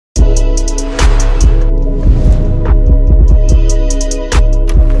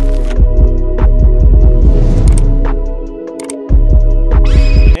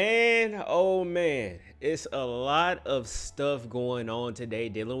it's a lot of stuff going on today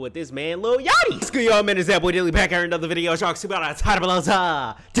dealing with this man, Lil Yachty. Screw y'all, man, it's that boy DELI back here in another video. Y'all see about our title below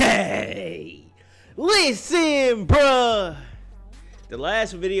today. Listen, bruh. The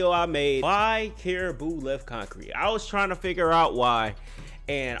last video I made, why Karrahbooo left Concrete. I was trying to figure out why.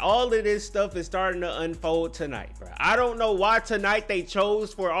 And all of this stuff is starting to unfold tonight, bro. I don't know why tonight they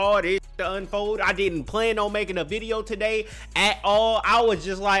chose for all this to unfold. I didn't plan on making a video today at all. I was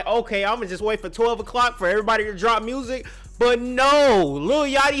just like, okay, I'm gonna just wait for 12 o'clock for everybody to drop music. But no, Lil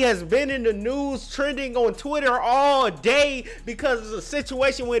Yachty has been in the news trending on Twitter all day because of a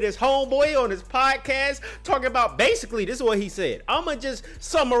situation with his homeboy on his podcast talking about, basically, this is what he said. I'm gonna just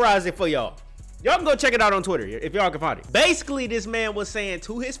summarize it for y'all. Y'all can go check it out on Twitter if y'all can find it. Basically, this man was saying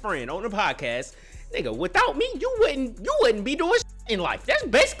to his friend on the podcast, nigga, without me, you wouldn't be doing shit in life. That's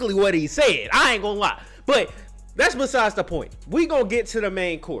basically what he said. I ain't gonna lie. But that's besides the point. We gonna get to the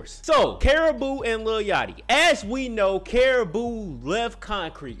main course. So, Karrahbooo and Lil Yachty. As we know, Karrahbooo left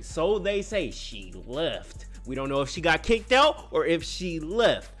Concrete. So they say she left. We don't know if she got kicked out or if she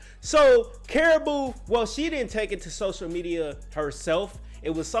left. So, Karrahbooo, well, she didn't take it to social media herself. It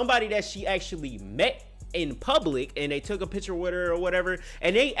was somebody that she actually met in public and they took a picture with her or whatever.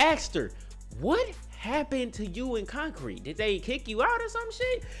 And they asked her, what happened to you in Concrete? Did they kick you out or some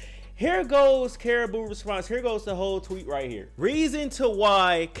shit? Here goes Karrahbooo response. Here goes the whole tweet right here. Reason to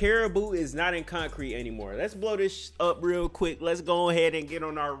why Karrahbooo is not in Concrete anymore. Let's blow this up real quick. Let's go ahead and get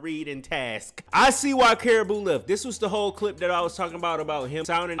on our reading task. I see why Karrahbooo left. This was the whole clip that I was talking about him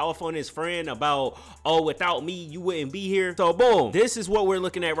sounding off on his friend about, oh, without me, you wouldn't be here. So boom, this is what we're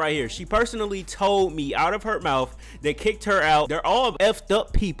looking at right here. She personally told me out of her mouth they kicked her out. They're all effed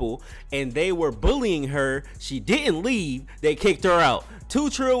up people and they were bullying her. She didn't leave. They kicked her out. Too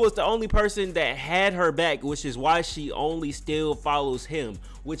Trill was the only person that had her back, which is why she only still follows him,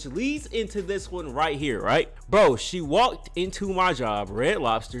 which leads into this one right here, right? Bro, she walked into my job, Red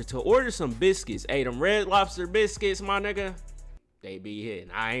Lobster, to order some biscuits. Hey, them Red Lobster biscuits, my nigga, they be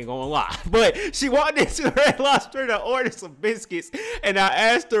hitting. I ain't gonna lie. But she walked into Red Lobster to order some biscuits, and I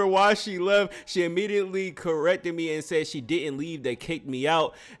asked her why she left. She immediately corrected me and said she didn't leave. They kicked me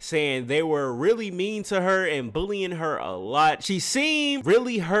out, saying they were really mean to her and bullying her a lot. She seemed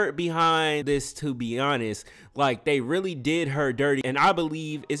really hurt behind this, to be honest. Like, they really did her dirty, and I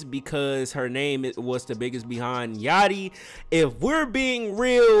believe it's because her name was the biggest behind Yachty. If we're being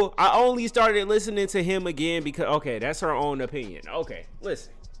real, I only started listening to him again because, okay, that's her own opinion. Okay,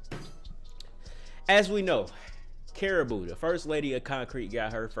 listen. As we know, Karrahbooo, the first lady of Concrete,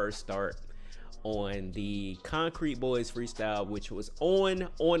 got her first start on the Concrete Boys freestyle, which was on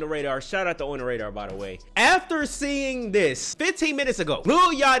the radar. Shout out to On the Radar, by the way. After seeing this 15 minutes ago,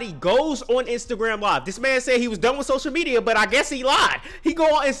 Lil Yachty goes on Instagram Live. This man said he was done with social media, but I guess he lied. He go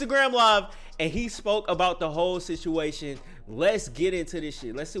on Instagram Live and he spoke about the whole situation. Let's get into this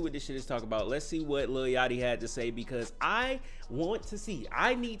shit. Let's see what this shit is talking about. Let's see what Lil Yachty had to say, because I need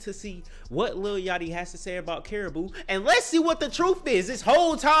to see what Lil Yachty has to say about Karrahbooo, and let's see what the truth is. This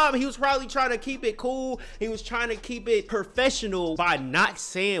whole time he was probably trying to keep it cool. He was trying to keep it professional by not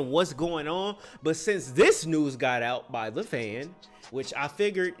saying what's going on. But since this news got out by the fan, which I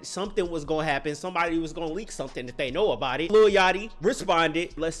figured something was gonna happen, somebody was gonna leak something if they know about it, Lil Yachty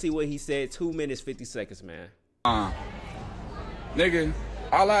responded. Let's see what he said. 2 minutes 50 seconds, man. Nigga,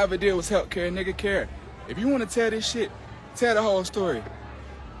 all I ever did was help Care. Nigga, Care. If you want to tell this shit, tell the whole story.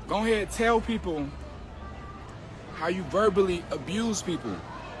 Go ahead, tell people how you verbally abuse people.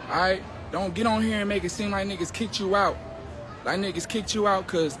 Alright? Don't get on here and make it seem like niggas kicked you out. Like niggas kicked you out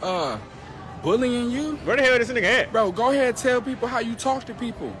cause bullying you. Where the hell is this nigga at? Bro, go ahead, tell people how you talk to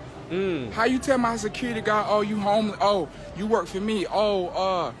people. How you tell my security guard, oh, you homeless, oh, you work for me,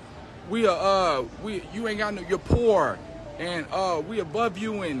 oh, you ain't got no, you're poor. And we above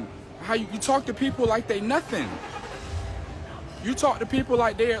you, and how you talk to people like they nothing. You talk to people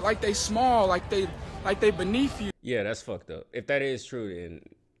like they small, like they beneath you. Yeah, that's fucked up. If that is true, then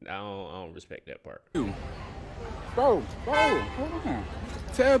I don't respect that part. Bro, hold on.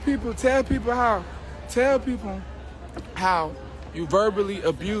 Tell people how you verbally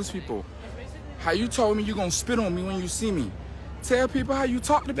abuse people. How you told me you gonna spit on me when you see me. Tell people how you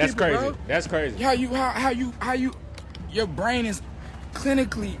talk to people, bro. That's crazy. How you your brain is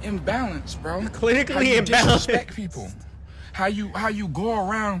clinically imbalanced, bro. Clinically imbalanced. Disrespect people. How you go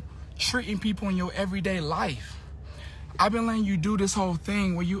around treating people in your everyday life. I've been letting you do this whole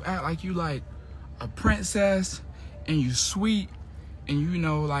thing where you act like you like a princess and you sweet and you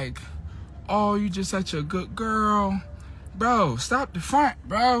know like, oh, you just such a good girl. Bro, stop the front,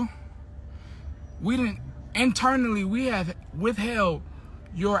 bro. Internally we have withheld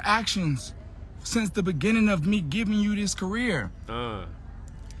your actions since the beginning of me giving you this career.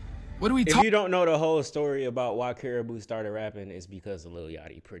 What are we talking? If you don't know the whole story about why Karrahbooo started rapping, it's because of Lil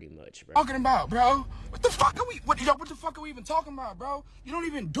Yachty, pretty much, bro. Talking about, bro? What the fuck are we? What the fuck are we even talking about, bro? You don't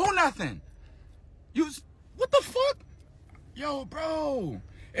even do nothing. What the fuck? Yo, bro,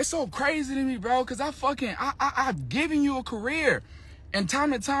 it's so crazy to me, bro, because I've given you a career, and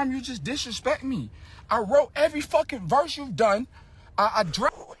time to time you just disrespect me. I wrote every fucking verse you've done. Hold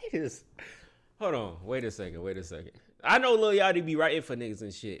on, wait a second. I know Lil Yachty be writing for niggas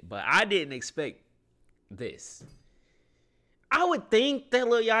and shit, but I didn't expect this. I would think that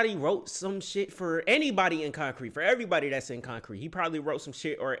Lil Yachty wrote some shit for anybody in Concrete, for everybody that's in Concrete. He probably wrote some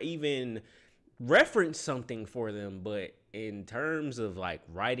shit or even referenced something for them, but in terms of like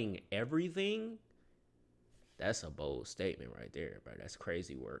writing everything, that's a bold statement right there, bro. That's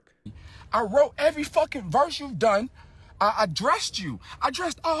crazy work. I wrote every fucking verse you've done. I dressed you. I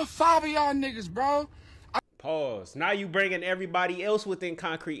dressed all 5 of y'all niggas, bro. Pause. Now you bringing everybody else within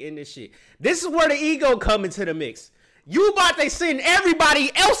Concrete in this shit. This is where the ego come into the mix. You about to send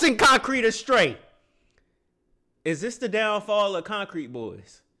everybody else in Concrete astray. Is this the downfall of Concrete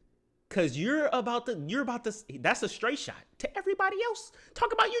boys? Cause you're about to, that's a straight shot to everybody else.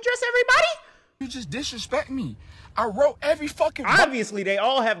 Talk about you dress everybody? You just disrespect me. I wrote every fucking... Obviously, they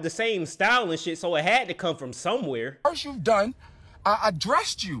all have the same style and shit, so it had to come from somewhere. First you've done, I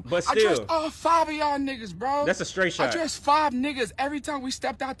dressed you. But still, I dressed all 5 of y'all niggas, bro. That's a straight shot. I dressed 5 niggas every time we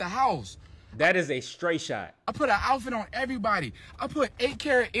stepped out the house. That is a straight shot. I put an outfit on everybody. I put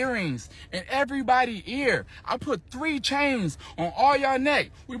 8-carat earrings in everybody's ear. I put 3 chains on all y'all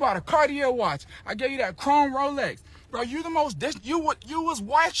neck. We bought a Cartier watch. I gave you that chrome Rolex. Bro, you the most... You was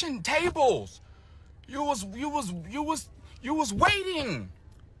watching tables. You was waiting.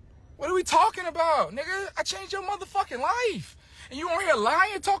 What are we talking about, nigga? I changed your motherfucking life. And you on here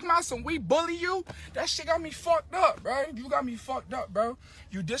lying, talking about some we bully you? That shit got me fucked up, bro. You got me fucked up, bro.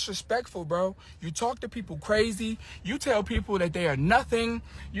 You disrespectful, bro. You talk to people crazy. You tell people that they are nothing.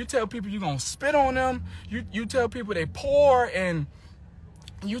 You tell people you gonna spit on them. You tell people they poor, and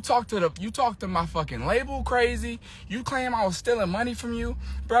you talk to my fucking label crazy. You claim I was stealing money from you,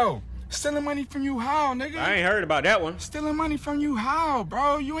 bro. Stealing money from you how, nigga? I ain't heard about that one. Stealing money from you how,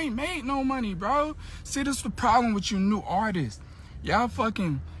 bro? You ain't made no money, bro. See, this is the problem with you new artists. Y'all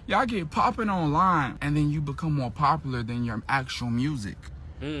get popping online, and then you become more popular than your actual music,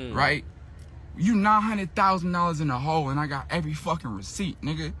 right? You $900,000 in a hole, and I got every fucking receipt,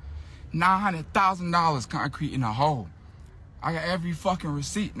 nigga. $900,000 Concrete in a hole. I got every fucking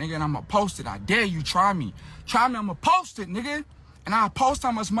receipt, nigga, and I'ma post it. I dare you, try me. Try me, I'ma post it, nigga. And I'll post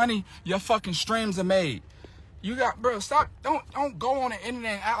how much money your fucking streams are made. You got, bro, stop. Don't go on the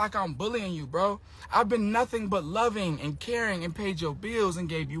internet and act like I'm bullying you, bro. I've been nothing but loving and caring and paid your bills and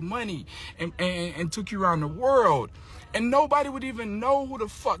gave you money and took you around the world. And nobody would even know who the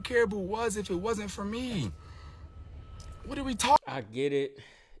fuck Karrahbooo was if it wasn't for me. What are we talking? I get it.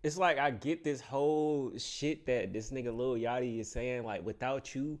 It's like I get this whole shit that this nigga Lil Yachty is saying, like, without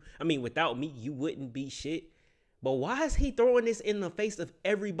me, you wouldn't be shit. But why is he throwing this in the face of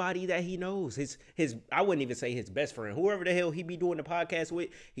everybody that he knows? His I wouldn't even say his best friend. Whoever the hell he be doing the podcast with,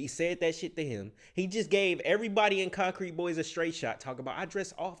 he said that shit to him. He just gave everybody in Concrete Boys a straight shot. Talk about, I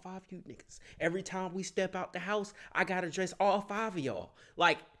dress all 5 of you niggas. Every time we step out the house, I gotta dress all 5 of y'all.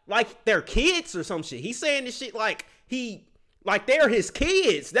 Like they're kids or some shit. He's saying this shit like they're his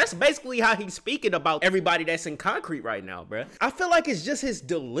kids. That's basically how he's speaking about everybody that's in Concrete right now, bruh. I feel like it's just his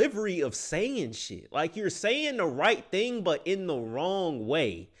delivery of saying shit. Like, you're saying the right thing, but in the wrong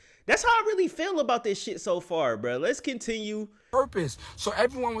way. That's how I really feel about this shit so far, bruh. Let's continue. Purpose. So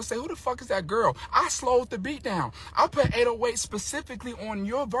everyone would say, who the fuck is that girl? I slowed the beat down. I put 808 specifically on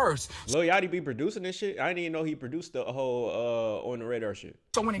your verse. Lil Yachty be producing this shit? I didn't even know he produced the whole On The Radar shit.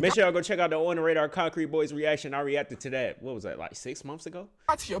 So when make sure y'all go check out the On The Radar Concrete Boys reaction. I reacted to that. What was that, like 6 months ago?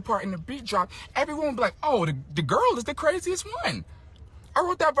 Got to your part in the beat drop, everyone would be like, oh, the girl is the craziest one. I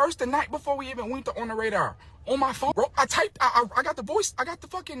wrote that verse the night before we even went to On The Radar. On my phone, bro, I got the voice, I got the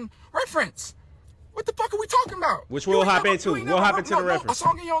fucking reference. What the fuck are we talking about? Which we'll hop into. We'll hop into the reference. A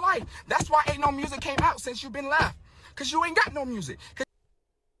song in your life. That's why ain't no music came out since you've been left. Because you ain't got no music.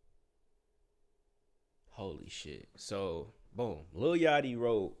 Holy shit. So, boom. Lil Yachty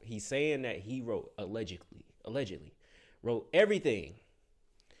wrote, he's saying that he wrote, allegedly, wrote everything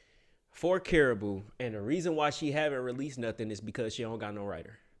for Karrahbooo. And the reason why she haven't released nothing is because she don't got no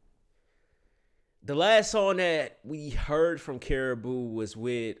writer. The last song that we heard from Karrahbooo was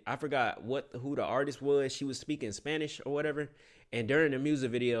with, I forgot who the artist was. She was speaking Spanish or whatever. And during the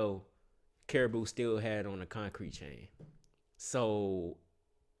music video, Karrahbooo still had on a concrete chain. So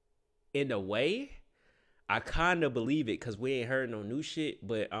in a way, I kind of believe it because we ain't heard no new shit.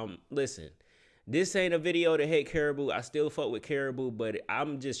 But listen, this ain't a video to hate Karrahbooo. I still fuck with Karrahbooo, but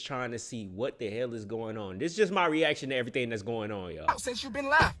I'm just trying to see what the hell is going on. This is just my reaction to everything that's going on, y'all. Since you've been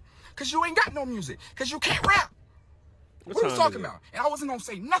left, because you ain't got no music, because you can't rap. What are you talking about? And I wasn't going to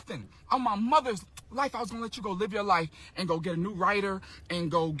say nothing. On my mother's life, I was going to let you go live your life and go get a new writer and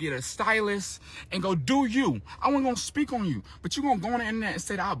go get a stylist and go do you. I wasn't going to speak on you. But you going to go on the internet and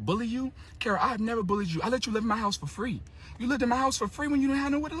say that I bully you? Kara, I've never bullied you. I let you live in my house for free. You lived in my house for free when you didn't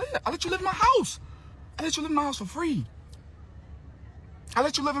have nowhere to live. I let you live in my house. I let you live in my house for free. I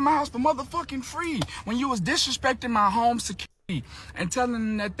let you live in my house for motherfucking free. When you was disrespecting my home security and telling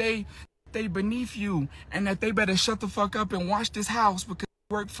them that they beneath you and that they better shut the fuck up and watch this house because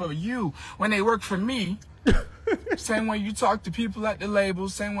they work for you when they work for me. Same way you talk to people at the label,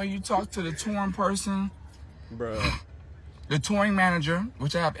 same way you talk to the touring person, Bruh. the touring manager,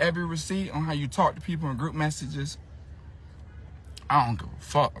 which I have every receipt on how you talk to people in group messages. I don't give a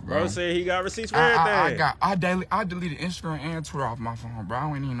fuck, bro. Bro said he got receipts for everything. I deleted Instagram and Twitter off my phone, bro.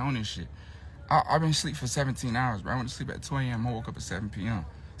 I ain't even on this shit. I've been asleep for 17 hours, bro. I went to sleep at 2 a.m. I woke up at 7 p.m.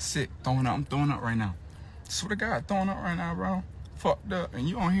 Sick, throwing up. I'm throwing up right now. Swear to God, throwing up right now, bro. Fucked up. And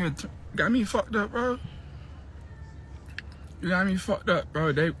you on here got me fucked up, bro. You got me fucked up,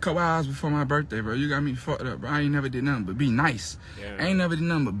 bro. They couple hours before my birthday, bro. You got me fucked up, bro. I ain't never did nothing but be nice. Yeah. I ain't never did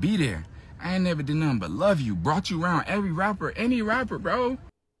nothing but be there. I ain't never did nothing but love you. Brought you around every rapper, any rapper, bro.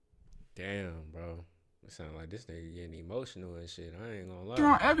 Damn, bro. It sound like this nigga getting emotional and shit. I ain't gonna lie.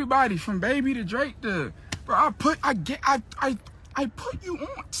 Around everybody from Baby to Drake to, bro. I put you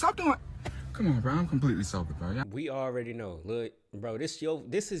on. Stop doing. Come on, bro. I'm completely sober, bro. We already know. Look, bro. This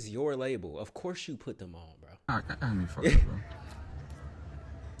is your label. Of course you put them on, bro. I mean, fuck it,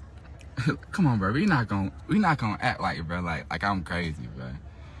 bro. Come on, bro. We not gonna act like it, bro. Like I'm crazy, bro.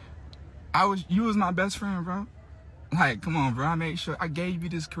 You was my best friend, bro. Like, come on, bro. I made sure I gave you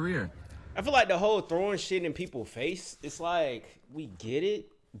this career. I feel like the whole throwing shit in people's face, it's like, we get it,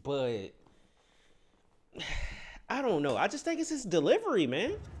 but I don't know. I just think it's his delivery,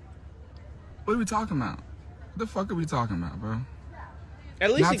 man. What are we talking about? What the fuck are we talking about, bro?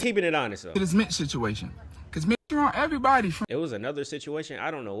 At least you're keeping it honest, though. This Mitch situation. Because Mitch around everybody. It was another situation.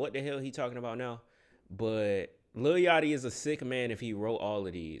 I don't know what the hell he talking about now, but Lil Yachty is a sick man if he wrote all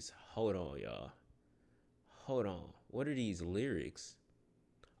of these. Hold on, y'all. Hold on. What are these lyrics?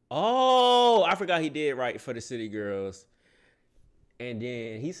 Oh, I forgot he did write for the City Girls. And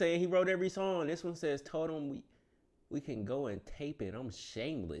then he saying he wrote every song. This one says, told him we can go and tape it. I'm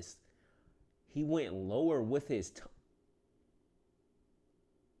shameless. He went lower with his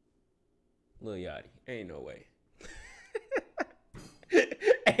Lil Yachty. Ain't no way.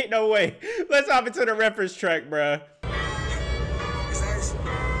 Ain't no way. Let's hop into the reference track, bruh.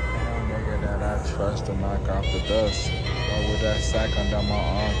 I trust to knock off the dust. Or with that sack under my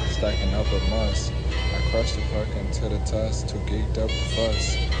arm, stacking up a must. I crushed the fucking to the test, too geeked up to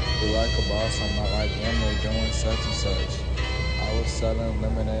fuss. You like a boss, I'm not like Emily doing such and such. I was selling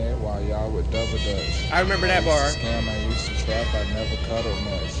lemonade while y'all with double dutch. I remember that bar. Scam, I used to trap, I never cuddled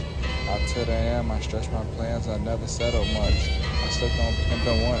much. Out to the end, I stretched my plans, I never settled much. I slipped on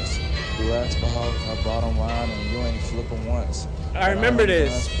pimpin' once. You asked for hoes, I brought them round and you ain't flippin' once. I remember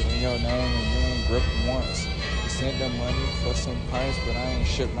this. Put in your name and you ain't grippin' once. You sent them money for some pints, but I ain't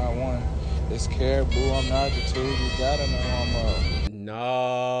shipped not one. It's Karrahbooo, I'm not the two, you gotta know I'm up.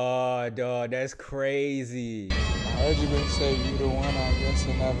 Nah, dog, that's crazy. I heard you been say you the one, I guess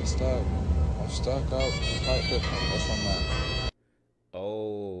it never stuck. I'm stuck up, just like that. That's from that.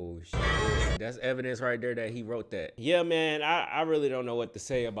 Oh, shit. That's evidence right there that he wrote that. Yeah, man, I really don't know what to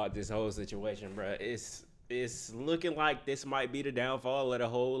say about this whole situation, bro. It's looking like this might be the downfall of the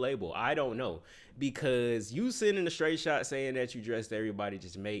whole label. I don't know. Because you sending a straight shot saying that you dressed everybody,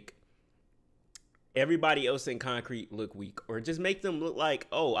 just make everybody else in Concrete look weak. Or just make them look like,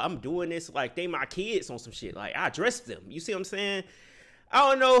 oh, I'm doing this like they my kids on some shit. Like, I dressed them. You see what I'm saying? I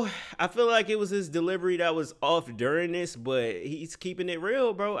don't know. I feel like it was his delivery that was off during this, but he's keeping it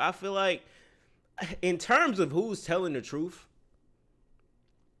real, bro. I feel like in terms of who's telling the truth,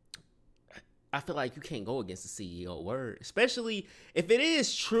 I feel like you can't go against the CEO word, especially if it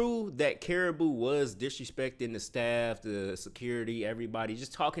is true that Karrahbooo was disrespecting the staff, the security, everybody,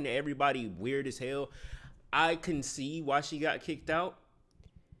 just talking to everybody weird as hell. I can see why she got kicked out.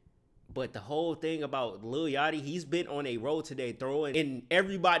 But the whole thing about Lil Yachty, he's been on a roll today throwing in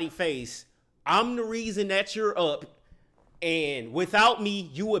everybody's face, I'm the reason that you're up. And without me,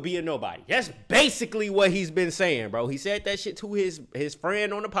 you would be a nobody. That's basically what he's been saying, bro. He said that shit to his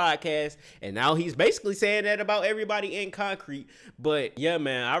friend on the podcast, and now he's basically saying that about everybody in Concrete. But yeah,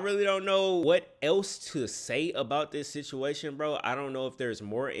 man, I really don't know what else to say about this situation, bro. I don't know if there's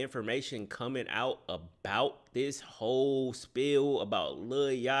more information coming out about this whole spill about Lil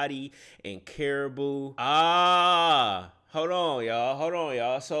Yachty and Karrahbooo. Hold on,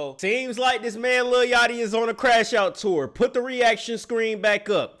 y'all. So, seems like this man Lil Yachty is on a crash out tour. Put the reaction screen back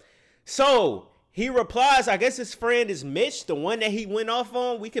up. So, he replies, I guess his friend is Mitch, the one that he went off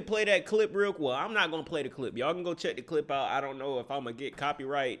on. We could play that clip real quick. Well, I'm not going to play the clip. Y'all can go check the clip out. I don't know if I'm going to get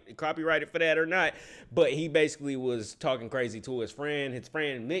copyrighted for that or not. But he basically was talking crazy to his friend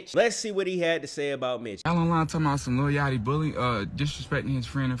Mitch. Let's see what he had to say about Mitch. Y'all online talking about some Lil Yachty bully, disrespecting his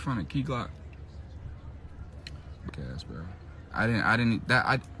friend in front of Key Glock. Bro.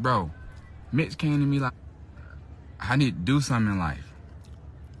 Bro, Mitch came to me like, I need to do something in life.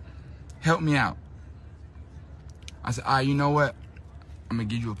 Help me out. I said, all right, you know what? I'm gonna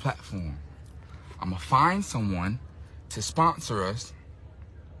give you a platform. I'm gonna find someone to sponsor us,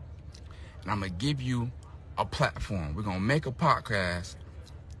 and I'm gonna give you a platform. We're gonna make a podcast,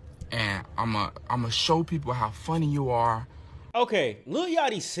 and I'm gonna show people how funny you are. Okay, Lil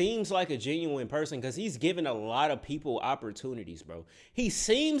Yachty seems like a genuine person because he's giving a lot of people opportunities, bro. He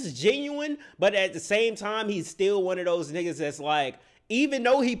seems genuine, but at the same time, he's still one of those niggas that's like, even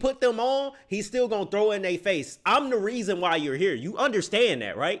though he put them on, he's still gonna throw in their face, I'm the reason why you're here. You understand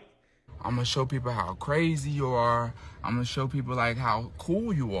that, right? I'm gonna show people how crazy you are. I'm gonna show people like how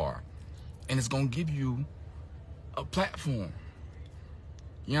cool you are. And it's gonna give you a platform.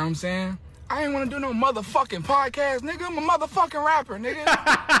 You know what I'm saying? I ain't wanna do no motherfucking podcast, nigga. I'm a motherfucking rapper, nigga.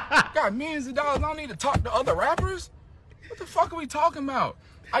 Got millions of dollars. I don't need to talk to other rappers. What the fuck are we talking about?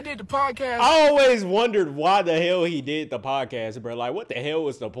 I did the podcast. I always wondered why the hell he did the podcast, bro. Like, what the hell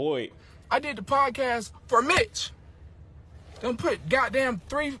was the point? I did the podcast for Mitch. Don't put goddamn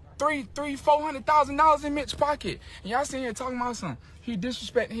 $400,000 in Mitch's pocket. And y'all sitting here talking about something. He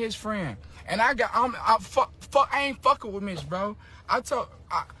disrespecting his friend. And I ain't fucking with Mitch, bro. I've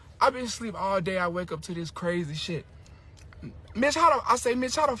been asleep all day. I wake up to this crazy shit. Mitch, how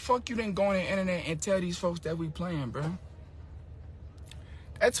the fuck you didn't go on the internet and tell these folks that we playing, bro?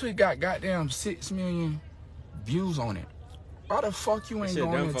 That tweet got goddamn 6 million views on it. Why the fuck you ain't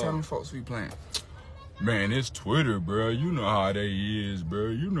going and telling folks we playing? Man, it's Twitter, bro. You know how they is, bro.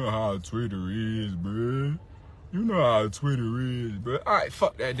 You know how Twitter is, bro. You know how Twitter is, bro. All right,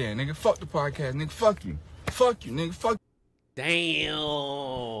 fuck that then, nigga. Fuck the podcast, nigga. Fuck you. Fuck you, nigga. Fuck. Damn.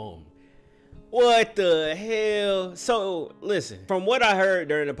 What the hell? So, listen, from what I heard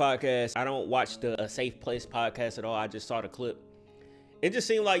during the podcast, I don't watch the A Safe Place podcast at all. I just saw the clip. It just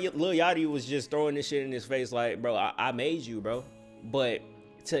seemed like Lil Yachty was just throwing this shit in his face like, bro, I made you, bro. But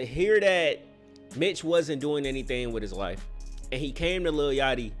to hear that Mitch wasn't doing anything with his life, and he came to Lil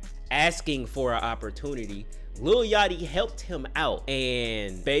Yachty asking for an opportunity, Lil Yachty helped him out.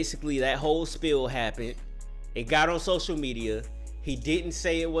 And basically that whole spill happened. It got on social media. He didn't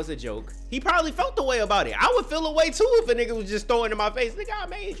say it was a joke. He probably felt the way about it. I would feel a way too if a nigga was just throwing in my face, nigga, I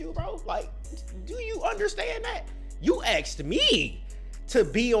made you, bro. Like, do you understand that? You asked me to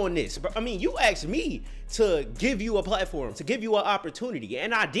be on this, bro. I mean, you asked me to give you a platform, to give you an opportunity,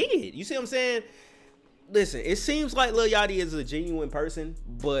 and I did. You see what I'm saying? Listen, it seems like Lil Yachty is a genuine person,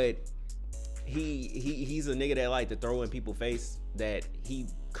 but he's a nigga that like to throw in people's face that he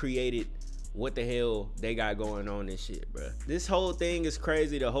created what the hell they got going on and shit, bro. This whole thing is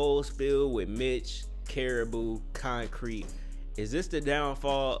crazy. The whole spill with Mitch, Karrahbooo, Concrete. Is this the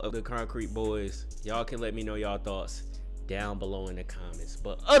downfall of the Concrete boys? Y'all can let me know y'all thoughts down below in the comments.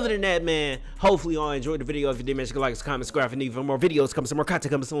 But other than that, man, hopefully y'all enjoyed the video. If you did, make sure to like, comment, subscribe, and even more videos coming, some more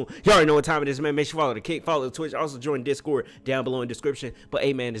content coming soon. Y'all already know what time it is, man. Make sure you follow the Kick, follow the Twitch, also join Discord down below in the description. But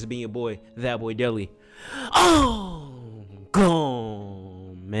hey, man, this has been your boy, that boy DELI. Oh!